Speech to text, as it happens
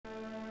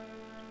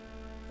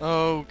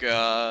Oh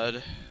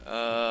god.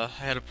 I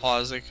had to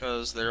pause it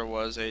because there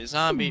was a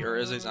zombie, or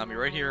is a zombie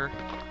right here.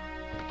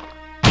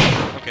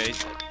 Okay.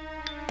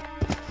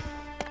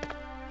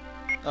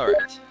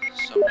 Alright.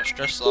 So my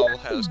stress level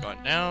has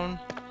gone down.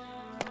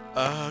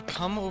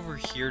 Come over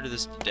here to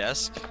this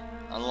desk.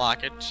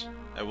 Unlock it.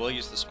 I will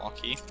use the small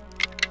key.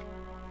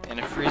 And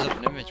it frees up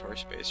an inventory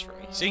space for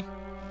me. See?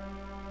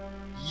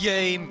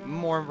 Yay,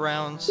 more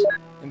rounds.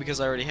 And because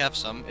I already have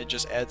some, it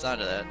just adds on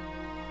to that.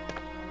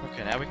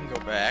 Okay, now we can go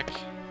back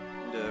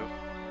into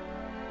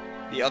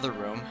the other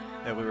room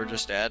that we were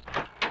just at.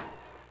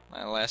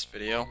 My last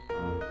video.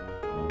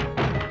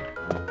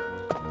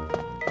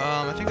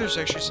 I think there's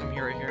actually some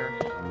here right here.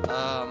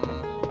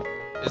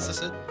 Is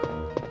this it?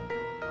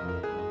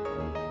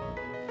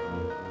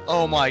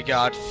 Oh my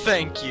god,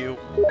 thank you!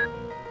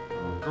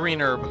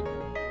 Green herb.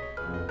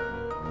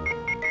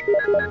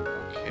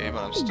 Okay,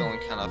 but I'm still in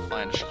kind of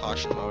fine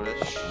caution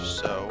mode-ish,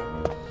 so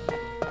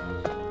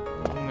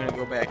I'm gonna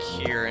go back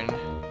here and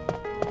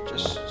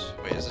just...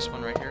 Wait, is this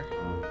one right here?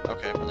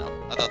 Okay, no.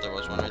 I thought there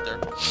was one right there.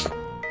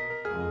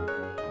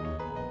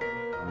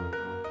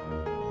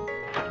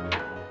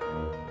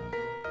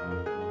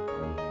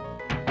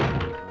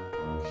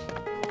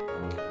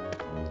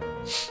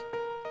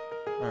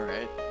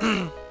 Alright.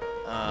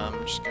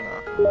 I'm just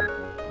gonna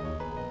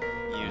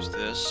use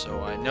this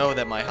so I know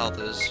that my health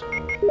is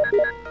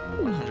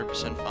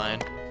 100%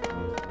 fine.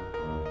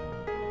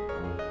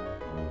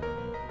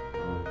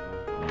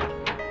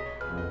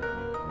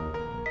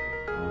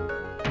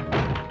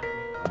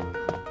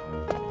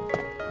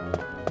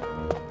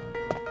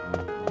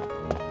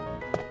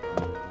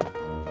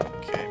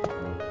 Okay.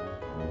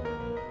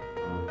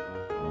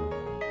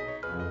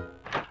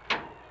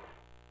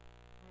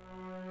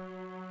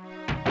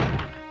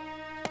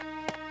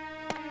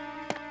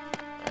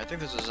 I think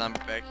there's a zombie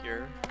back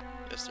here.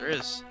 Yes, there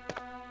is.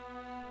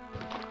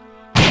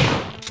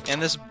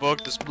 And this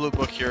book, this blue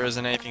book here,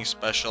 isn't anything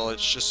special.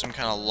 It's just some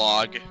kind of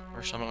log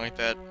or something like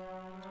that.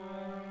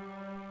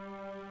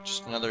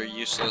 Just another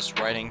useless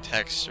writing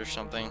text or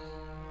something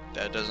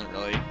that doesn't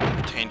really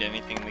pertain to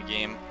anything in the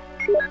game.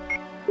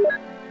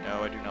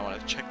 No, I do not want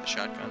to check the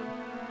shotgun.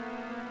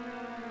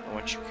 I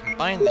want you to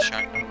combine the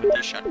shotgun with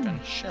the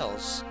shotgun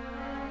shells.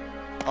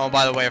 Oh,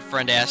 by the way, a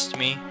friend asked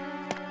me,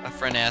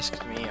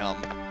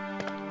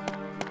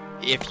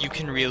 if you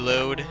can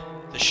reload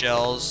the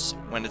shells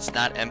when it's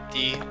not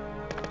empty.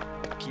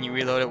 Can you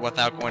reload it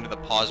without going to the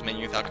pause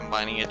menu without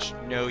combining it?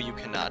 No, you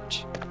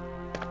cannot.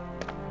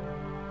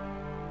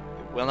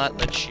 It will not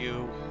let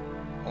you,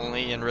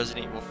 only in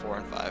Resident Evil 4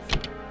 and 5.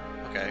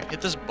 Okay,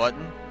 hit this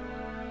button,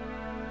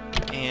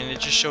 and it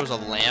just shows a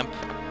lamp,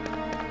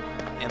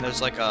 and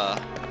there's like a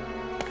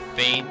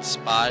faint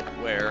spot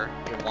where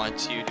it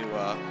wants you to,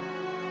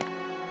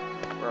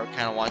 where it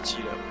kind of wants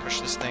you to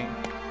push this thing.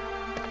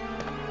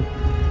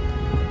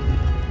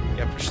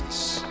 Yeah, push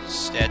this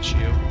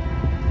statue.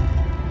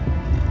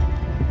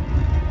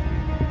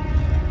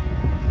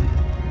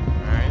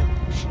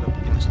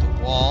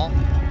 Wall.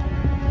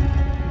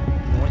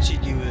 And once you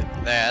do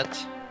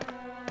that,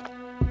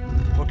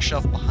 the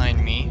bookshelf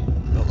behind me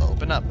will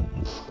open up,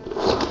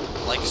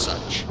 like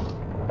such.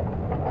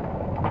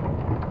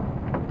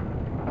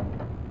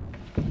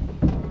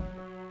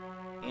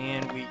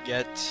 And we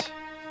get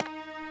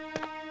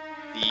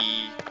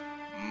the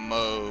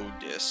Mo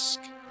disc,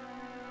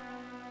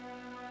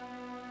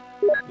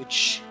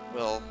 which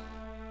will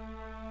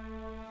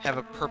have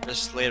a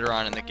purpose later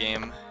on in the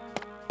game,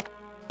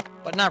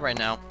 but not right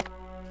now.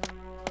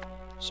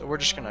 So we're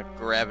just gonna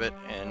grab it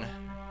and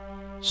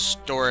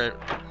store it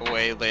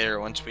away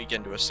later once we get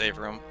into a save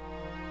room.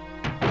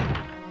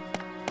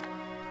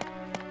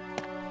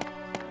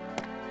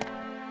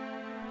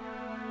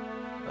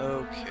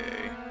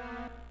 Okay.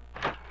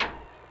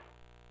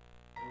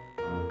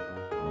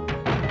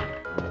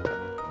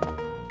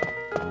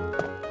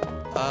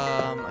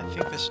 I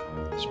think this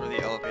is where the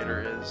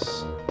elevator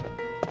is.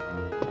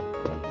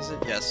 Is it?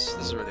 Yes,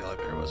 this is where the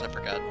elevator was. I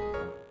forgot.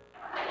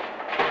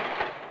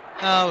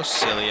 How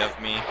silly of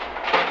me.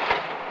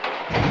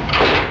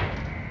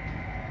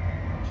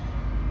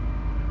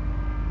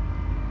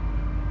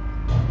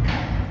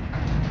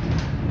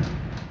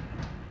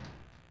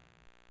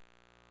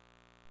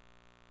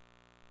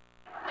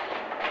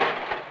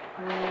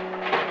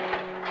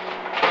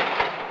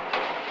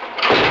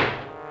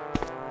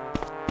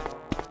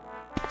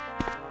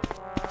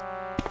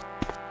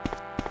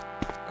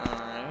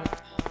 Alright.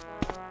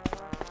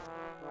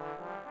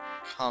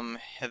 Come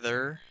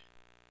hither.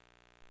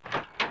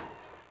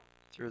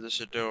 Through this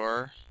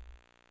door.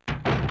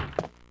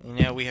 And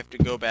now we have to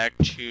go back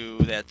to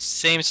that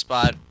same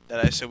spot that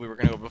I said we were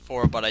going to go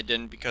before, but I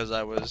didn't because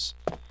I was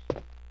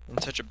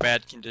in such a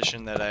bad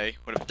condition that I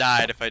would have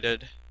died if I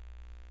did.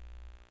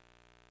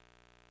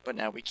 But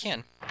now we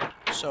can.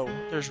 So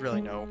there's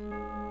really no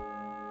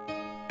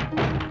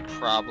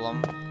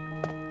problem.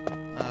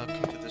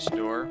 Come to this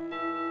door.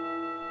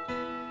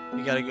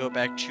 We gotta go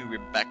back to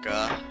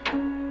Rebecca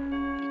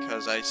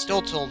because I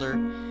still told her.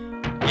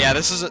 Yeah,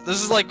 this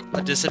is like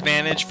a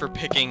disadvantage for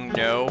picking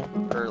no,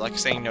 or like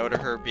saying no to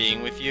her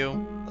being with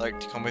you. like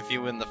to come with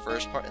you in the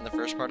first part of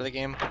the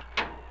game.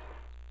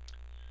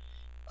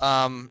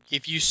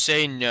 If you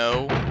say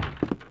no,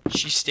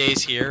 she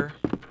stays here,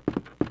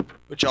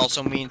 which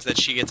also means that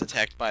she gets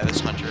attacked by this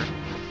hunter,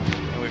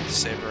 and we have to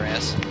save her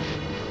ass.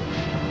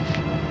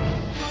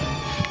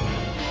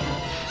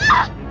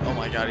 Oh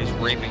my god, he's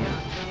raping her.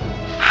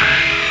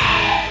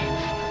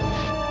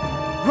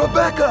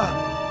 Rebecca!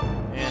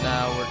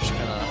 And we're just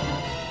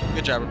gonna...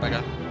 Good job,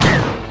 Rebecca.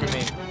 Look at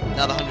me.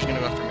 Now the hunter's gonna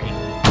go after me.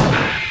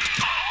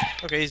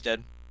 Okay, he's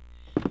dead.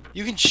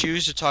 You can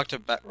choose to talk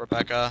to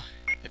Rebecca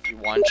if you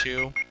want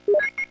to.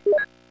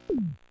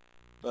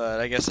 But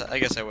I guess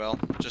I will.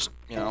 Just,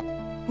 you know,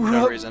 for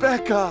no reason.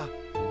 Rebecca!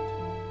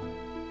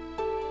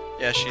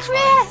 Yeah, she's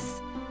Chris!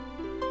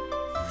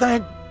 fine.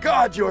 Thank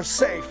God you're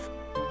safe!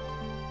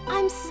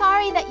 I'm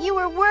sorry that you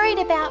were worried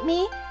about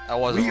me. I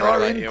wasn't We worried are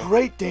about in you.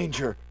 great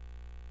danger.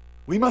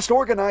 We must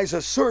organize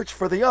a search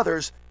for the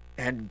others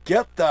and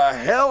get the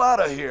hell out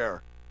of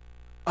here.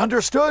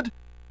 Understood?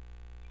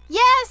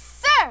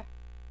 Yes, sir!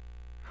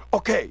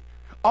 Okay,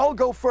 I'll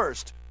go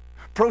first.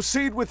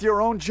 Proceed with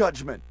your own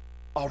judgment.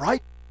 All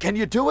right? Can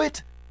you do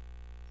it?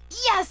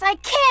 Yes, I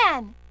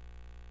can!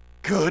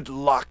 Good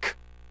luck.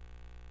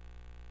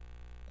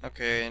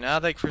 Okay, now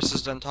that Chris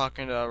is done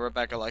talking to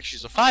Rebecca like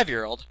she's a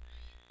 5-year-old,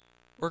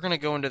 we're gonna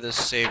go into this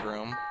save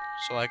room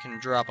so I can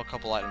drop a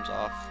couple items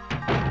off.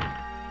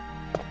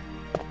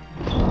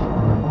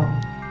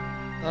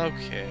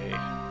 Okay.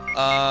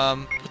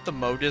 Put the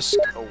Modisc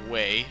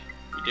away.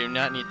 We do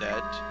not need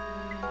that.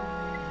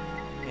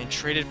 And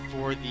trade it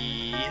for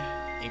the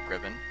ink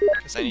ribbon,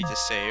 because I need to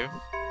save.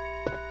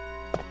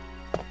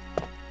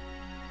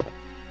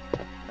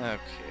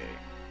 Okay.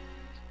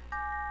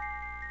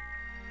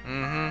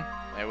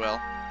 I will.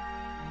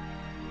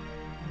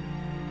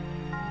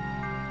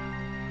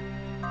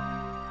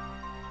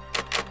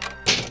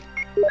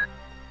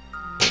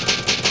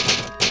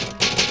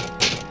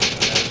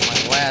 That is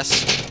my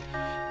last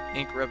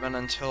ink ribbon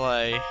until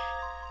I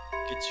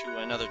get to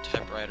another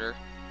typewriter.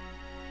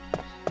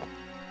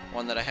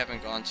 One that I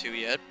haven't gone to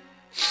yet.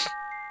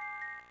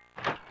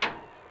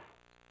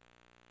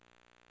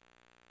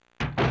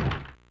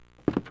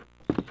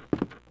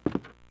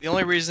 The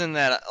only reason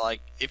that,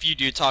 like, if you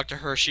do talk to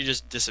her, she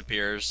just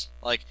disappears.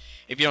 Like,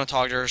 if you don't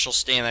talk to her, she'll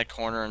stay in that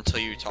corner until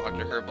you talk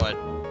to her, but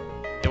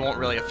it won't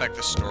really affect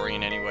the story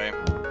in any way.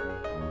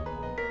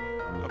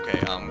 Okay,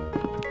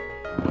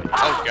 wait.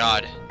 Oh,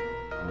 God.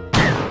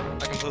 I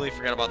completely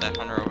forgot about that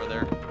hunter over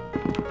there.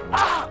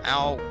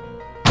 Ow.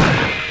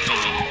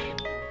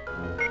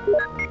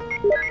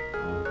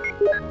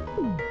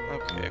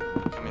 Okay,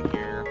 come in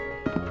here.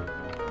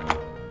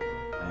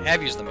 I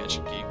have used the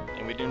mansion key,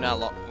 and we do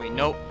not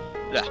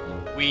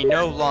we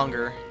no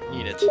longer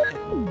need it.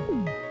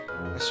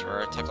 I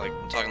swear, I'm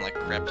talking like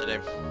crap today.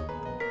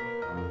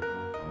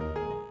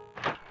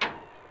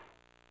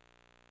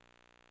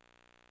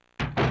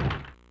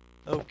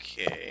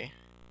 Okay,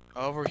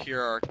 over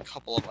here are a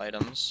couple of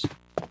items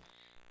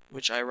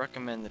which I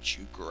recommend that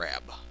you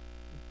grab.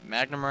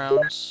 Magnum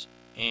rounds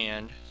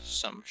and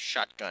some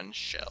shotgun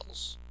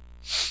shells.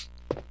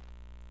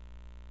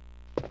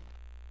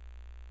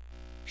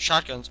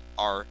 Shotguns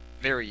are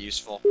very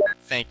useful.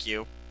 Thank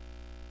you.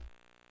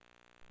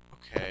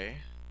 Okay.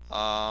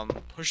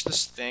 Push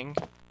this thing.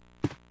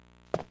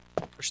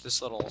 Push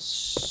this little,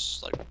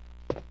 like,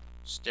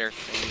 stair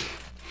thing.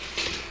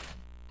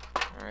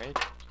 Alright.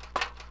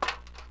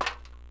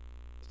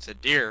 It's a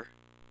deer.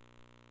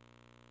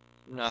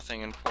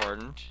 Nothing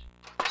important.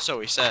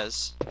 So he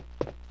says.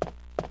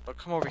 But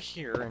come over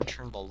here and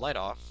turn the light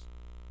off.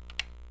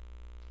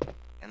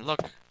 And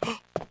look.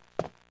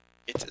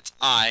 It's its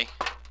eye.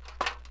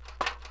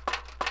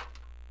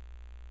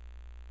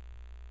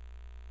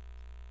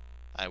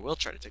 I will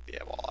try to take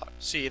the eyeball out.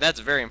 See, that's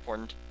very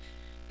important.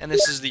 And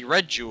this is the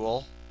red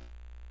jewel,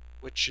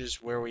 which is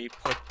where we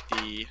put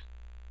the...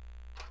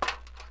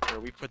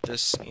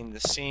 this in the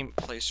same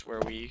place where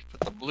we put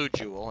the blue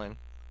jewel in.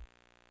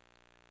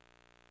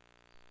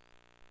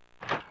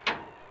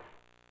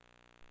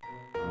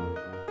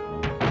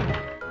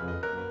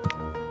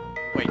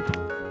 Wait.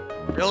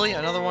 Really?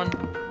 Another one?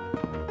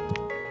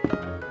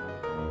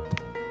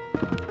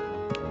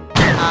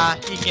 Ah,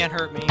 he can't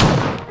hurt me.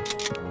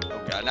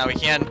 Oh god, now he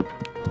can.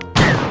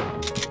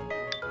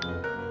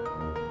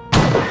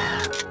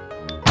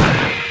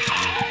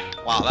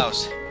 Wow, that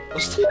was...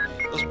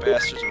 Those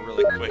bastards are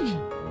really quick.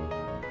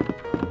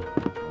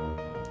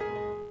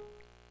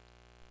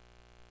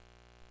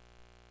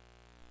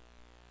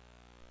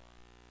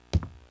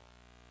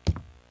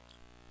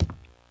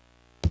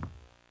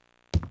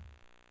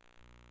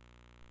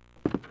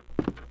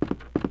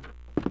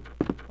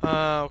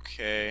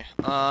 Okay,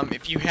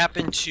 if you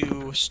happen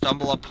to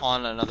stumble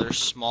upon another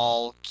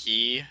small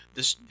key,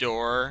 this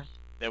door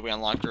that we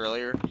unlocked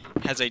earlier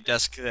has a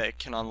desk that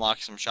can unlock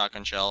some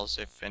shotgun shells,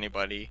 if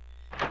anybody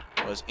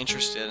was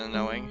interested in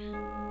knowing.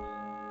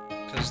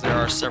 Because there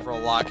are several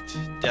locked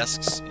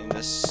desks in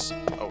this...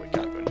 Oh, we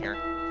gotta go in here.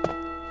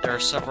 There are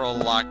several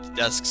locked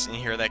desks in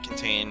here that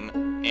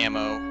contain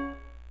ammo.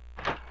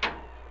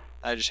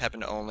 I just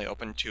happened to only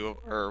open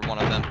one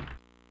of them.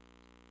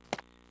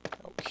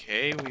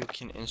 Okay, we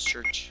can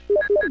insert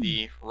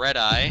the red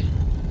eye.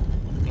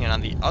 And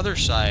on the other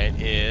side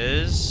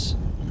is...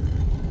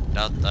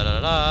 Da da da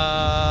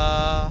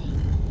da!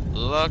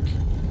 Look!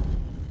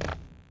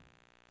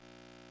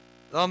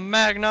 The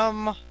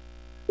Magnum!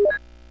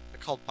 The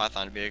Colt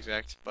Python to be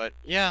exact, but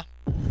yeah,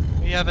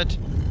 we have it.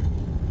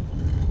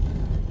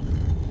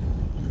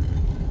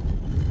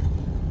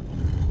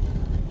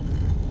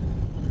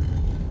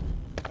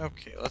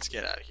 Okay, let's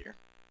get out of here.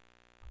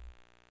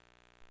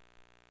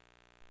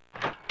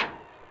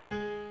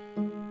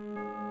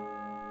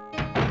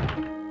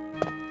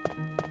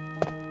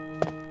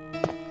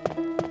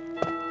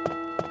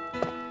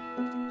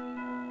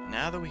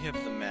 Now that we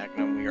have the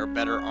Magnum, we are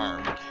better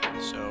armed,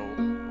 so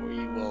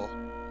we will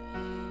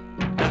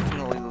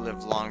definitely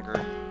live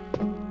longer.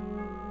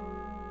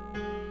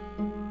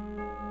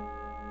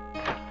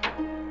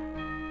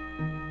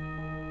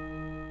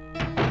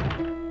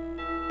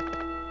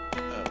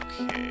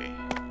 Okay.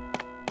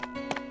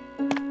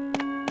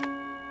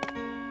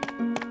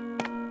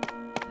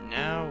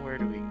 Now where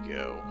do we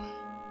go?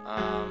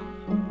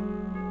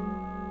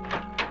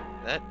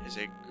 That is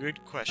a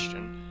good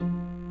question.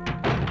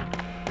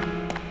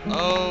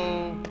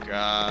 Oh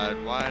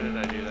god, why did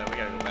I do that? We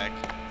gotta go back.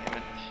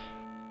 Damn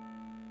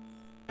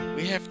it.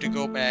 We have to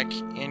go back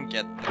and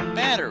get the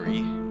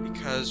battery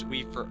because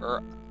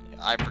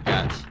I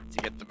forgot to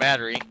get the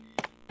battery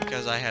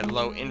because I had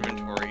low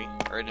inventory,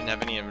 or I didn't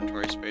have any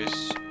inventory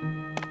space.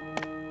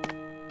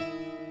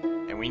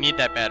 And we need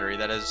that battery.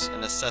 That is a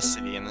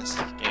necessity in this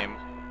game.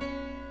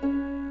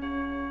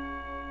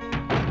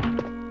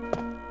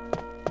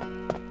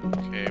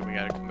 Okay, we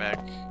gotta come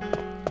back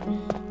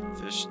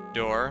to this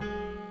door.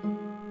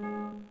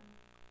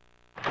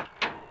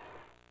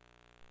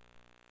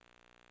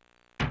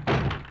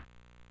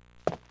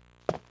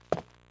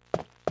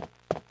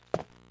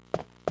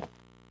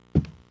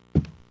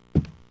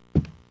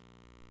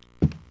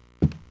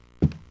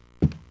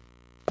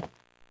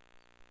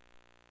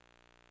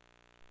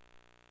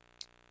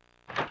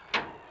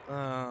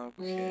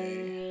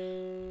 Okay.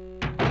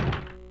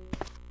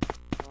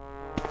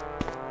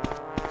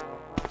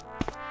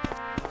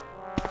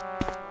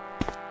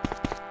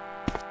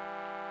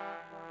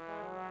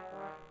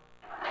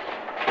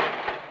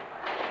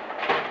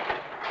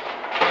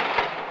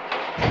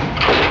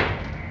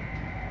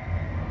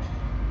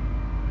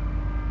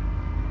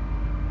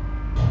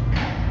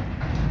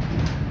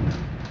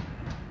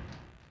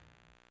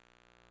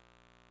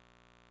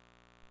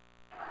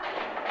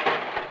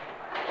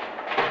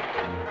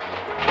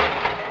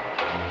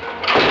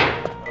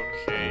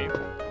 Okay.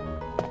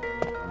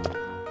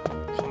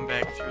 Come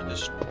back through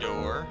this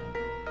door.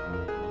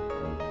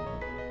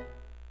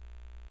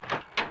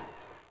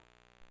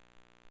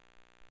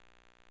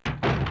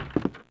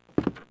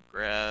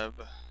 Grab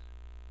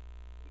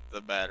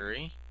the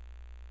battery.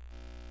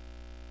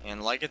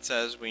 And like it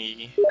says,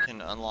 we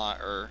can unlock,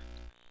 or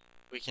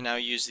we can now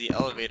use the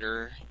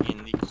elevator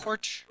in the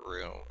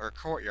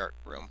courtyard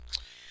room.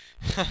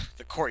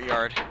 The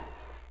courtyard.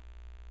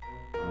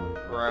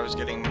 Where I was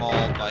getting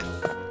mauled by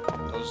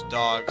those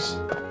dogs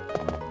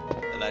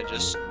that I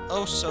just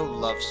oh so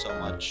love so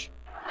much.